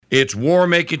Its war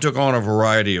making took on a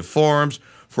variety of forms.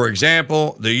 For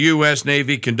example, the U.S.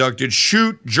 Navy conducted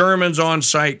shoot Germans on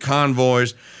sight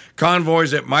convoys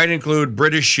that might include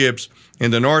British ships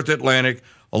in the North Atlantic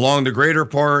along the greater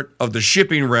part of the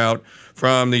shipping route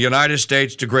from the United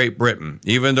States to Great Britain,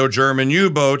 even though German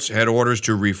U-boats had orders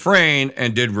to refrain,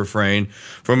 and did refrain,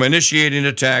 from initiating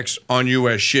attacks on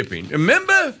U.S. shipping.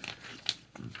 Remember?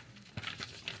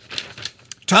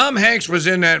 Tom Hanks was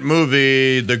in that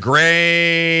movie, The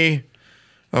Gray...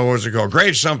 what was it called?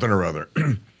 Gray something or other.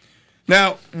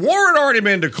 Now, war had already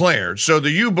been declared, so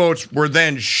the U-boats were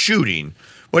then shooting.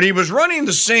 But he was running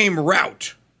the same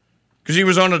route because he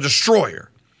was on a destroyer.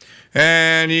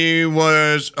 And he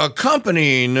was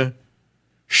accompanying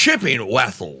shipping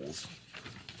vessels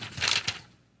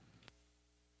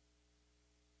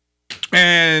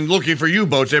and looking for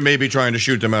U-boats that may be trying to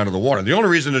shoot them out of the water. The only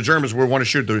reason the Germans would want to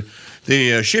shoot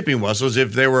the shipping vessels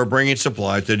if they were bringing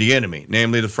supplies to the enemy,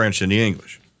 namely the French and the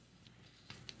English.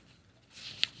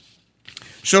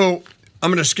 So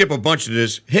I'm going to skip a bunch of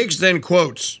this. Higgs then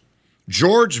quotes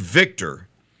George Victor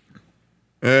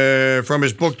from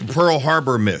his book, The Pearl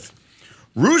Harbor Myth.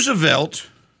 Roosevelt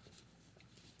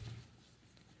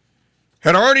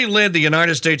had already led the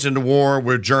United States into war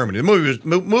with Germany. The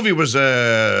movie was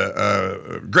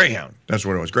Greyhound. That's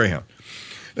what it was, Greyhound.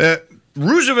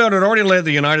 Roosevelt had already led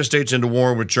the United States into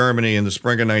war with Germany in the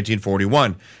spring of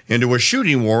 1941, into a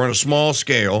shooting war on a small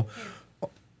scale.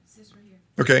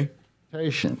 Okay.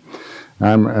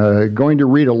 I'm going to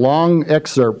read a long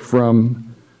excerpt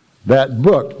from that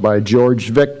book by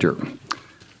George Victor.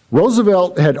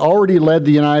 Roosevelt had already led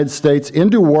the United States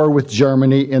into war with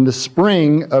Germany in the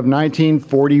spring of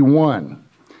 1941,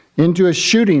 into a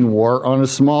shooting war on a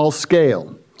small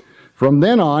scale. From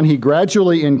then on, he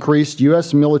gradually increased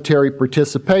U.S. military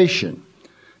participation.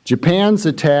 Japan's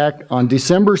attack on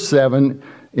December 7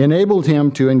 enabled him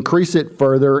to increase it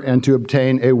further and to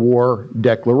obtain a war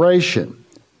declaration.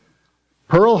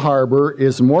 Pearl Harbor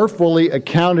is more fully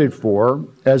accounted for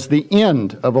as the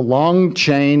end of a long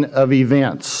chain of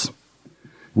events,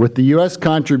 with the U.S.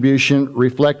 contribution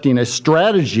reflecting a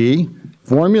strategy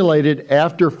formulated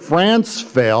after France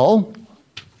fell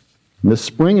in the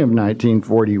spring of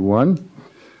 1941.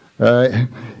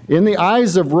 In the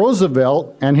eyes of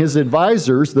Roosevelt and his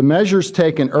advisors, the measures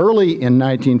taken early in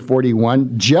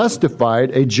 1941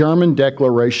 justified a German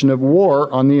declaration of war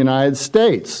on the United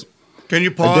States. Can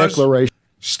you pause?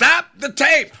 Stop the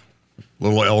tape.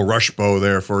 Little El Rushbo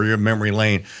there for your memory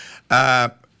lane.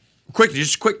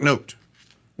 Just a quick note.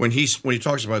 When he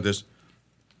talks about this,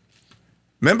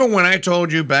 remember when I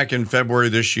told you back in February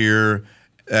this year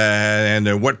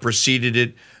and what preceded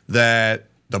it, that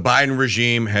the Biden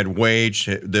regime had waged,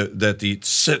 that the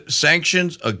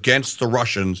sanctions against the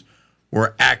Russians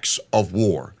were acts of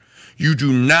war. You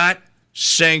do not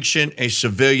sanction a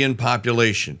civilian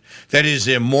population. That is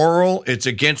immoral. It's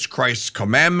against Christ's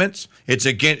commandments. It's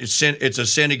a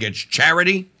sin against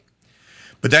charity.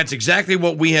 But that's exactly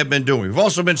what we have been doing. We've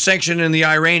also been sanctioning the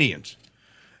Iranians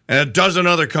and a dozen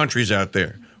other countries out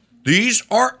there. These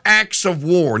are acts of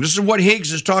war. And this is what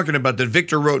Higgs is talking about that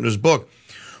Victor wrote in his book.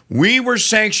 We were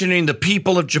sanctioning the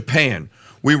people of Japan.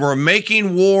 We were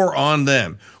making war on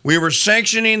them. We were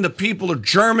sanctioning the people of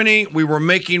Germany. We were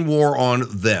making war on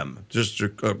them. Just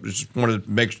wanted to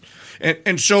make.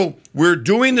 And so we're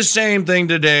doing the same thing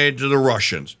today to the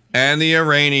Russians and the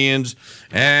Iranians,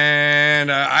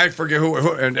 and I forget who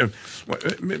and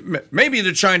maybe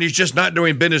the Chinese. Just not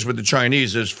doing business with the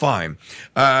Chinese is fine.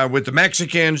 With the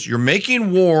Mexicans, you're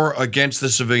making war against the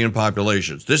civilian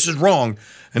populations. This is wrong,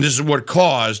 and this is what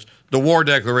caused the war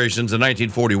declarations in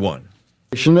 1941.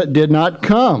 That did not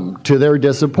come, to their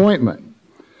disappointment.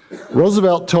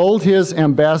 Roosevelt told his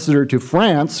ambassador to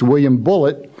France, William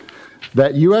Bullitt,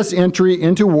 that U.S. entry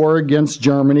into war against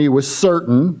Germany was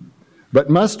certain, but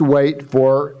must wait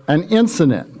for an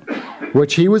incident,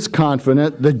 which he was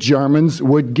confident the Germans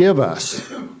would give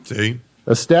us. See?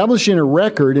 Establishing a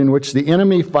record in which the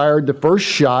enemy fired the first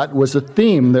shot was a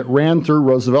theme that ran through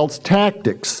Roosevelt's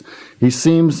tactics. He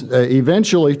seems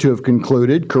eventually to have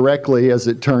concluded, correctly as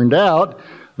it turned out,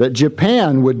 that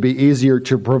Japan would be easier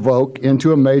to provoke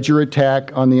into a major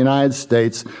attack on the United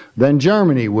States than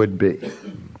Germany would be.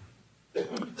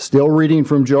 Still reading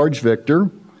from George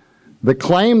Victor, the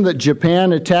claim that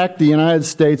Japan attacked the United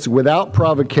States without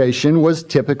provocation was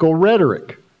typical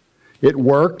rhetoric. It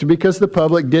worked because the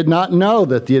public did not know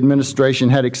that the administration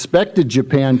had expected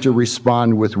Japan to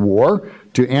respond with war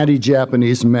to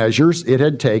anti-Japanese measures it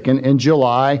had taken in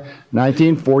July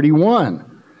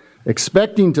 1941.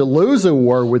 Expecting to lose a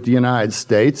war with the United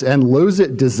States and lose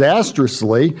it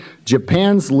disastrously,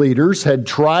 Japan's leaders had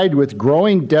tried with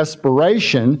growing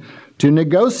desperation to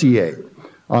negotiate.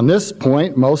 On this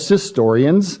point, most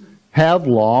historians have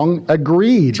long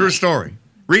agreed. True story.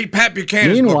 Read Pat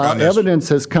Buchanan's book on Meanwhile, this. evidence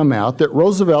has come out that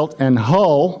Roosevelt and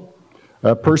Hull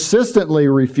persistently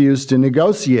refused to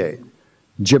negotiate.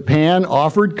 Japan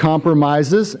offered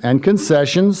compromises and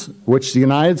concessions, which the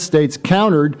United States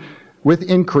countered with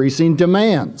increasing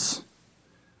demands.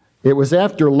 It was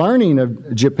after learning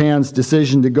of Japan's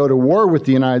decision to go to war with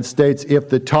the United States if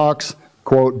the talks,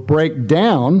 quote, break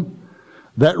down,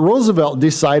 that Roosevelt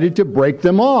decided to break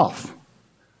them off.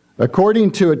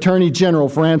 According to Attorney General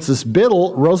Francis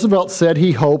Biddle, Roosevelt said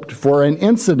he hoped for an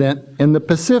incident in the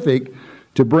Pacific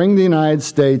to bring the United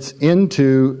States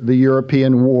into the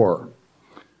European war.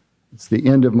 It's the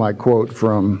end of my quote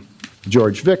from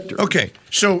George Victor. Okay,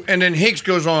 so, and then Hicks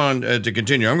goes on to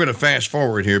continue. I'm going to fast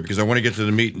forward here because I want to get to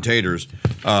the meat and taters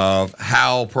of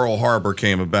how Pearl Harbor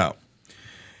came about.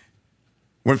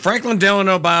 When Franklin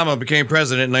Delano Obama became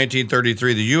president in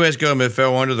 1933, the U.S. government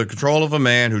fell under the control of a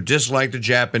man who disliked the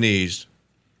Japanese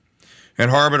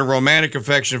and harbored a romantic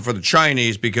affection for the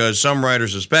Chinese because some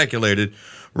writers have speculated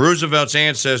Roosevelt's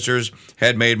ancestors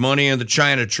had made money in the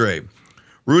China trade.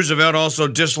 Roosevelt also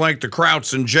disliked the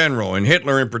Krauts in general, and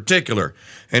Hitler in particular,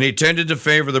 and he tended to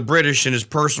favor the British in his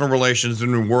personal relations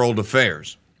and in world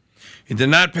affairs. He did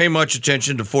not pay much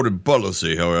attention to foreign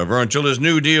policy, however, until his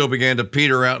New Deal began to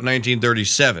peter out in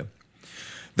 1937.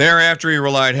 Thereafter, he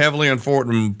relied heavily on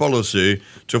foreign policy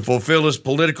to fulfill his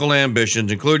political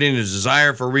ambitions, including his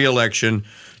desire for re-election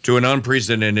to an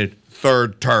unprecedented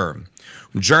third term.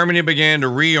 When Germany began to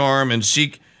rearm and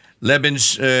seek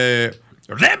Lebensraum,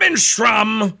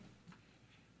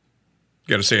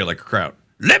 got to say it like a crowd,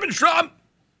 Lebensraum,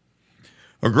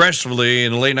 aggressively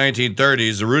in the late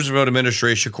 1930s, the Roosevelt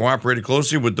administration cooperated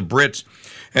closely with the Brits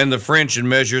and the French in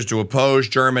measures to oppose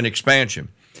German expansion.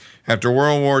 After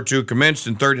World War II commenced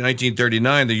in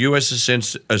 1939, the U.S.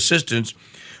 assistance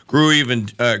grew even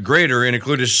greater and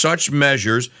included such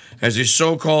measures as the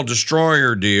so-called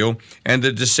destroyer deal and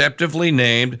the deceptively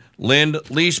named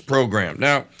Lend-Lease program.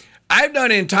 Now, I've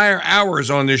done entire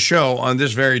hours on this show on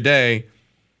this very day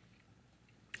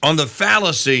on the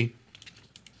fallacy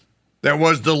that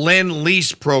was the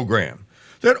Lend-Lease program.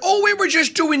 That, we were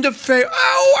just doing the favor.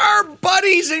 Our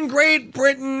buddies in Great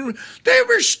Britain, they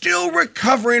were still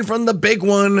recovering from the big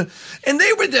one. And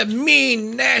they were the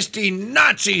mean, nasty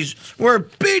Nazis were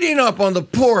beating up on the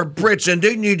poor Brits, and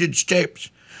they needed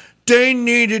ships. They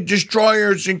needed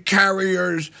destroyers and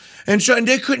carriers. And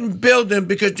they couldn't build them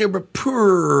because they were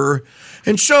poor.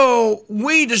 And so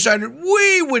we decided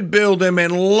we would build them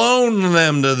and loan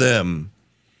them to them.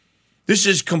 This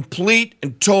is complete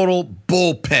and total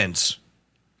bullpens.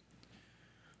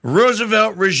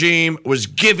 Roosevelt regime was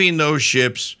giving those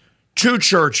ships to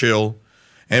Churchill,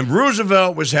 and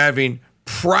Roosevelt was having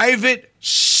private,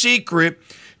 secret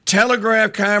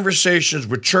telegraph conversations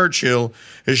with Churchill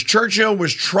as Churchill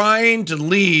was trying to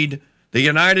lead the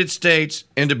United States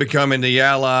into becoming the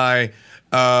ally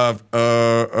of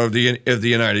the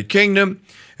United Kingdom,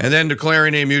 and then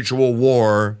declaring a mutual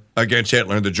war against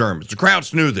Hitler and the Germans. The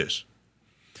Krauts knew this.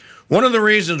 One of the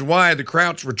reasons why the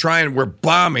Krauts were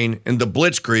bombing in the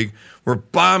Blitzkrieg, were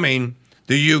bombing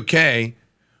the UK,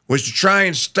 was to try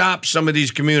and stop some of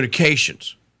these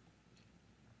communications.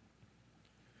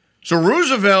 So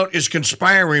Roosevelt is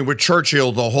conspiring with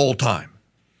Churchill the whole time.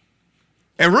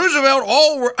 And Roosevelt,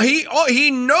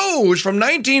 he knows from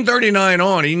 1939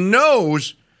 on, he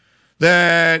knows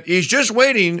that he's just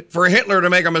waiting for Hitler to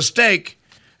make a mistake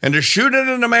and to shoot at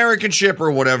an American ship or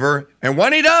whatever. And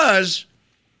when he does,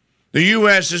 the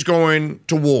U.S. is going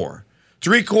to war.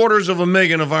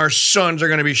 750,000 of our sons are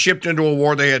going to be shipped into a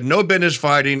war they had no business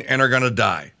fighting and are going to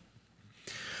die.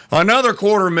 Another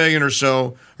 250,000 or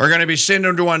so are going to be sent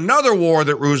into another war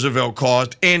that Roosevelt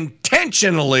caused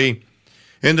intentionally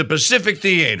in the Pacific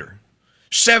Theater.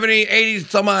 70, 80,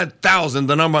 some odd thousand,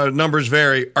 the numbers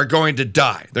vary, are going to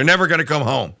die. They're never going to come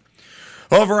home.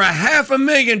 Over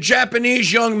 500,000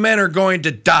 Japanese young men are going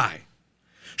to die.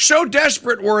 So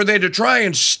desperate were they to try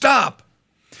and stop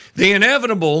the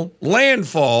inevitable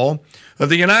landfall of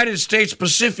the United States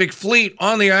Pacific Fleet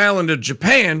on the island of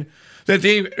Japan that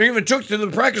they even took to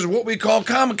the practice of what we call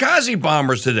kamikaze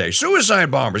bombers today, suicide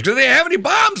bombers, because they didn't have any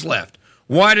bombs left.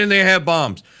 Why didn't they have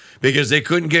bombs? Because they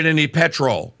couldn't get any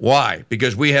petrol. Why?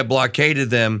 Because we had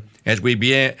blockaded them as we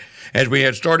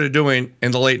had started doing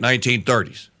in the late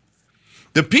 1930s.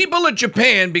 The people of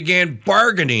Japan began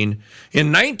bargaining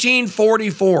in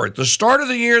 1944. At the start of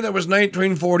the year that was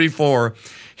 1944,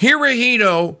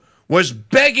 Hirohito was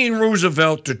begging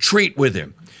Roosevelt to treat with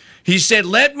him. He said,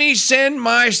 let me send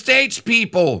my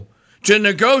statespeople to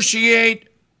negotiate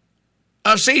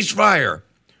a ceasefire.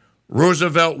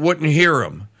 Roosevelt wouldn't hear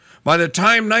him. By the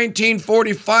time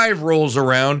 1945 rolls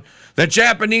around, the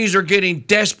Japanese are getting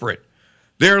desperate.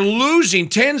 They're losing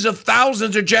tens of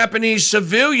thousands of Japanese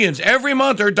civilians. Every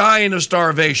month are dying of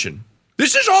starvation.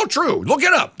 This is all true. Look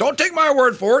it up. Don't take my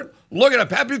word for it. Look it up.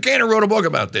 Pat Buchanan wrote a book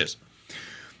about this.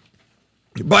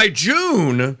 By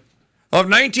June of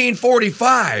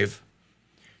 1945,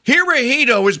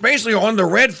 Hirohito is basically on the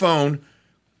red phone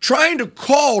trying to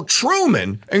call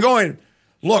Truman and going,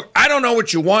 look, I don't know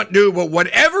what you want to do, but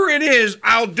whatever it is,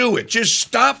 I'll do it. Just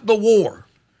stop the war.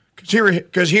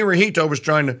 Because Hirohito was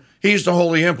trying to, he's the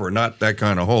Holy Emperor, not that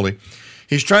kind of holy.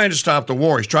 He's trying to stop the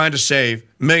war. He's trying to save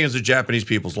millions of Japanese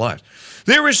people's lives.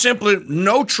 There is simply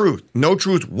no truth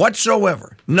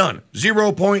whatsoever. None.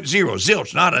 0.0.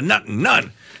 Zilch. Not a nothing.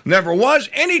 None. Never was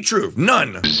any truth.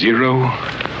 None.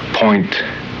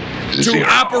 0.0. To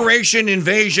Operation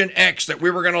Invasion X, that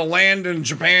we were going to land in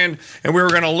Japan and we were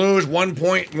going to lose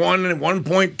 1.1 and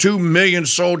 1.2 million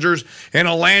soldiers in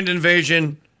a land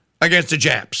invasion against the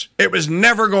Japs. It was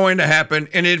never going to happen,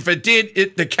 and if it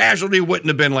did, the casualty wouldn't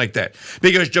have been like that,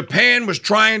 because Japan was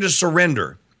trying to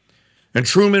surrender, and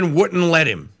Truman wouldn't let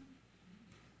him.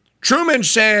 Truman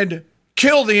said,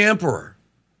 kill the emperor.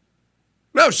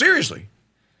 No, seriously.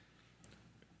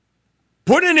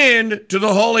 Put an end to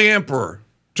the Holy Emperor,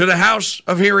 to the House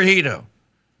of Hirohito,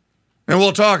 and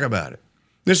we'll talk about it.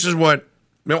 This is what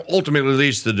ultimately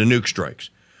leads to the nuke strikes.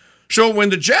 So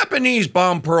when the Japanese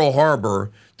bomb Pearl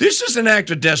Harbor, this is an act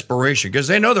of desperation because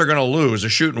they know they're going to lose a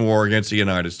shooting war against the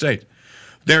United States.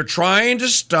 They're trying to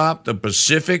stop the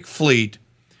Pacific Fleet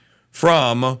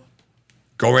from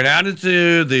going out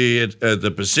into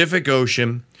the Pacific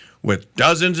Ocean with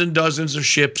dozens and dozens of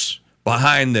ships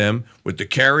behind them, with the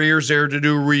carriers there to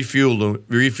do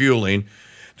refueling.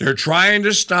 They're trying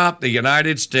to stop the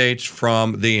United States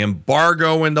from the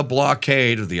embargo and the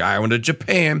blockade of the island of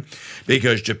Japan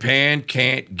because Japan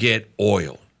can't get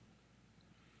oil.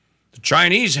 The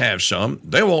Chinese have some.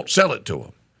 They won't sell it to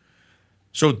them.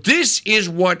 So this is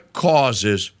what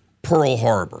causes Pearl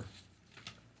Harbor.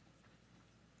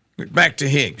 Back to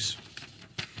Higgs.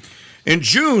 In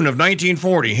June of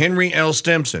 1940, Henry L.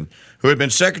 Stimson, who had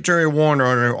been Secretary of War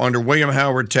under William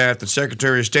Howard Taft and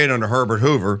Secretary of State under Herbert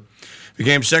Hoover,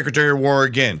 became Secretary of War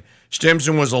again.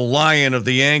 Stimson was a lion of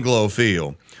the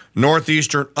Anglophile,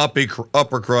 northeastern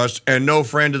upper crust, and no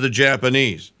friend of the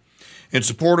Japanese, in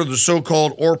support of the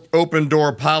so-called open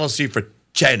door policy for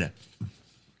China.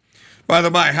 By the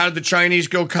by, how did the Chinese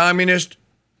go communist?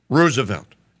 Roosevelt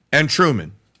and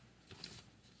Truman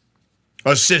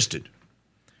assisted.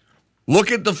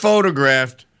 Look at the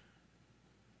photograph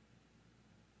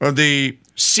of the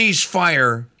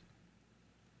ceasefire.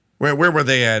 Where were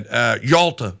they at?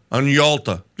 Yalta, on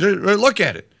Yalta. Look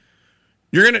at it.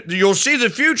 You'll see the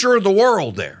future of the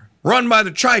world there, run by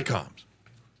the Chi-Coms.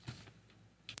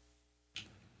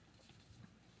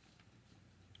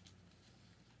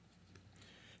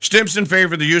 Stimson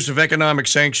favored the use of economic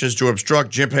sanctions to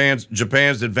obstruct Japan's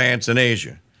advance in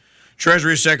Asia.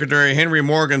 Treasury Secretary Henry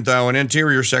Morgenthau and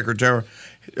Interior Secretary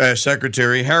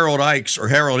Harold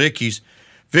Ickes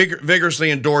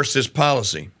vigorously endorsed this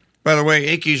policy. By the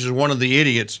way, Ickes is one of the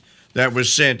idiots that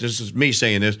was sent, this is me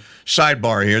saying this,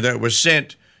 sidebar here, that was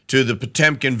sent to the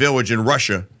Potemkin village in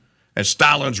Russia at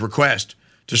Stalin's request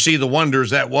to see the wonders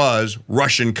that was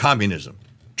Russian communism.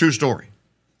 True story.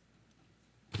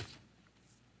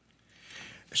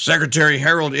 Secretary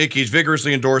Harold Ickes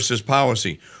vigorously endorsed this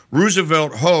policy.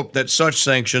 Roosevelt hoped that such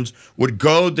sanctions would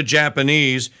goad the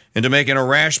Japanese into making a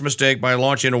rash mistake by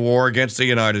launching a war against the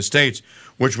United States,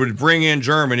 which would bring in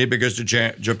Germany because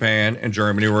Japan and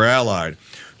Germany were allied.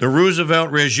 The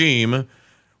Roosevelt regime,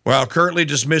 while currently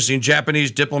dismissing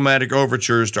Japanese diplomatic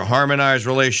overtures to harmonize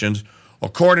relations,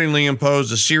 accordingly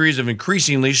imposed a series of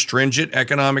increasingly stringent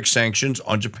economic sanctions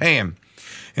on Japan.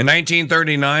 In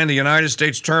 1939, the United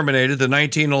States terminated the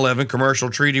 1911 commercial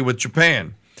treaty with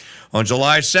Japan. On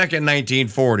July 2,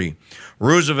 1940,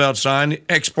 Roosevelt signed the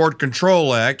Export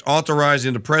Control Act,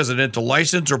 authorizing the president to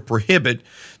license or prohibit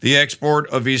the export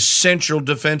of essential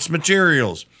defense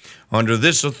materials. Under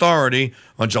this authority,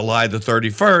 on July the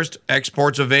 31st,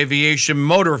 exports of aviation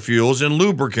motor fuels and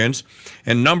lubricants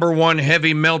and number one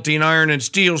heavy melting iron and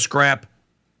steel scrap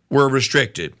were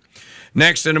restricted.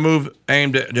 Next, in a move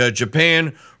aimed at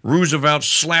Japan, Roosevelt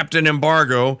slapped an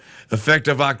embargo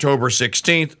effective October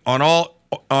 16th on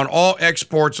all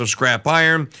exports of scrap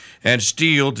iron and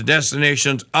steel to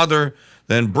destinations other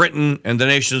then Britain and the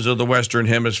nations of the Western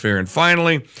Hemisphere. And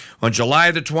finally, on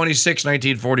July the 26th,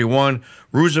 1941,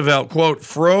 Roosevelt, quote,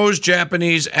 froze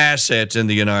Japanese assets in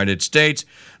the United States,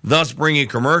 thus bringing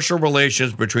commercial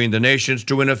relations between the nations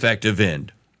to an effective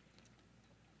end.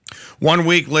 1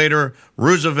 week later,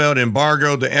 Roosevelt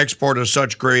embargoed the export of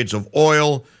such grades of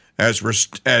oil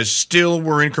as still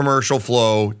were in commercial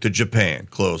flow to Japan,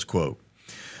 close quote.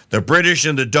 The British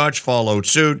and the Dutch followed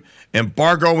suit,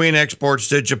 embargoing exports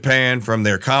to Japan from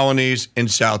their colonies in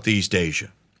Southeast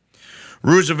Asia.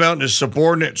 Roosevelt and his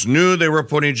subordinates knew they were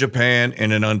putting Japan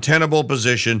in an untenable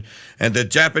position and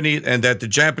that the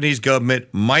Japanese government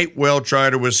might well try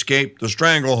to escape the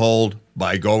stranglehold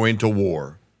by going to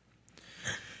war.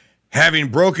 Having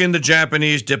broken the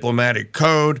Japanese diplomatic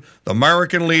code, the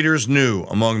American leaders knew,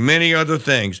 among many other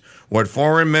things, what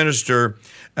Foreign Minister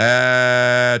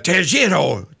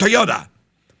Teijiro Toyoda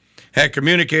had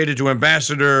communicated to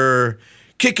Ambassador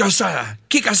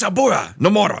Kikasabura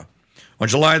Nomura on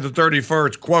July the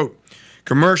 31st, quote,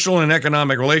 commercial and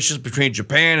economic relations between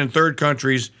Japan and third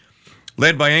countries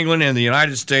led by England and the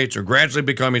United States are gradually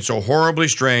becoming so horribly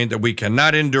strained that we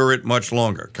cannot endure it much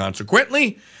longer.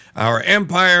 Consequently, our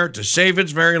empire, to save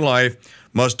its very life,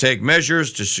 must take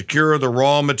measures to secure the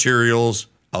raw materials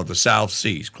of the South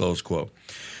Seas, close quote.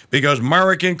 Because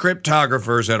American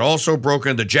cryptographers had also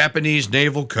broken the Japanese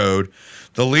naval code,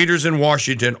 the leaders in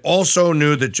Washington also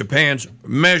knew that Japan's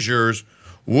measures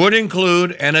would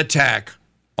include an attack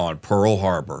on Pearl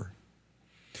Harbor.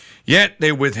 Yet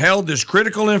they withheld this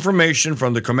critical information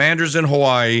from the commanders in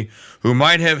Hawaii who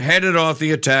might have headed off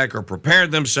the attack or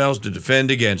prepared themselves to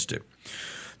defend against it.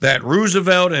 That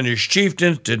Roosevelt and his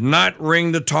chieftains did not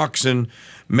ring the tocsin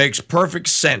makes perfect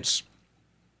sense.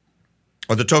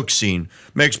 Or the tocsin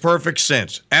makes perfect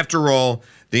sense. After all,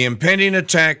 the impending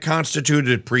attack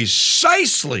constituted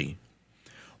precisely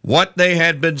what they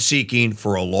had been seeking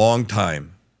for a long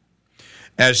time.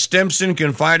 As Stimson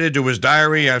confided to his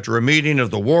diary after a meeting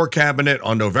of the War Cabinet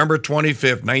on November 25,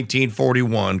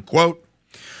 1941, quote,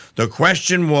 the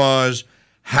question was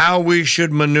how we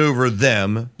should maneuver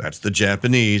them, that's the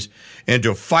Japanese,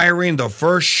 into firing the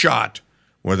first shot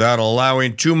without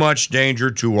allowing too much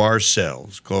danger to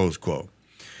ourselves, close quote.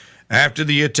 After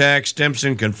the attack,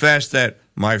 Stimson confessed that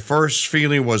my first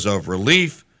feeling was of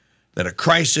relief, that a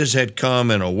crisis had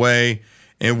come in a way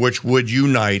in which would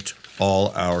unite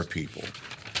all our people.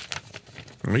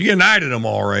 We united them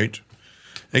all right.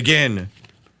 Again,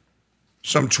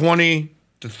 some 20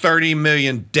 to 30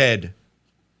 million dead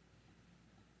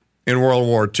in World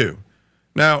War II.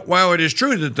 Now, while it is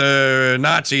true that the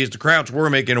Nazis, the Krauts, were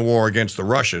making a war against the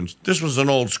Russians, this was an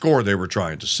old score they were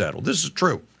trying to settle. This is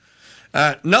true.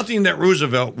 Nothing that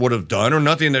Roosevelt would have done or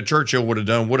nothing that Churchill would have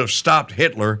done would have stopped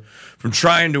Hitler from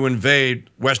trying to invade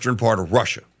western part of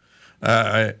Russia.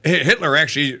 Hitler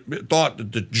actually thought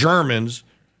that the Germans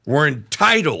were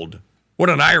entitled, what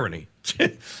an irony,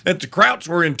 that the Krauts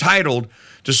were entitled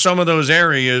to some of those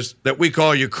areas that we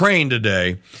call Ukraine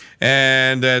today,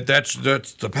 and that's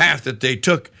the path that they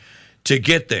took to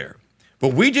get there.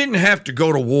 But we didn't have to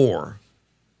go to war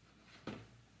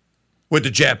with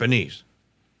the Japanese.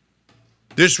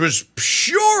 This was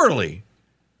purely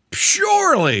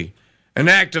an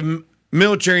act of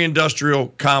military-industrial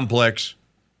complex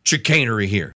chicanery here.